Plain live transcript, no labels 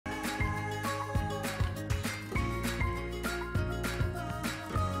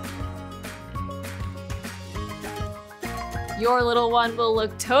Your little one will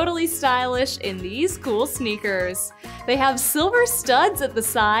look totally stylish in these cool sneakers. They have silver studs at the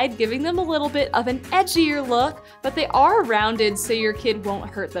side, giving them a little bit of an edgier look, but they are rounded so your kid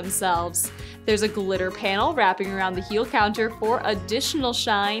won't hurt themselves. There's a glitter panel wrapping around the heel counter for additional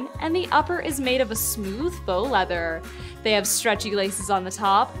shine, and the upper is made of a smooth faux leather. They have stretchy laces on the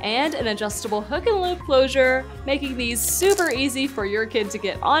top and an adjustable hook and loop closure, making these super easy for your kid to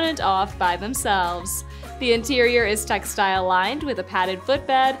get on and off by themselves. The interior is textile lined with a padded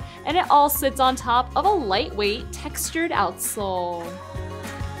footbed, and it all sits on top of a lightweight textured outsole.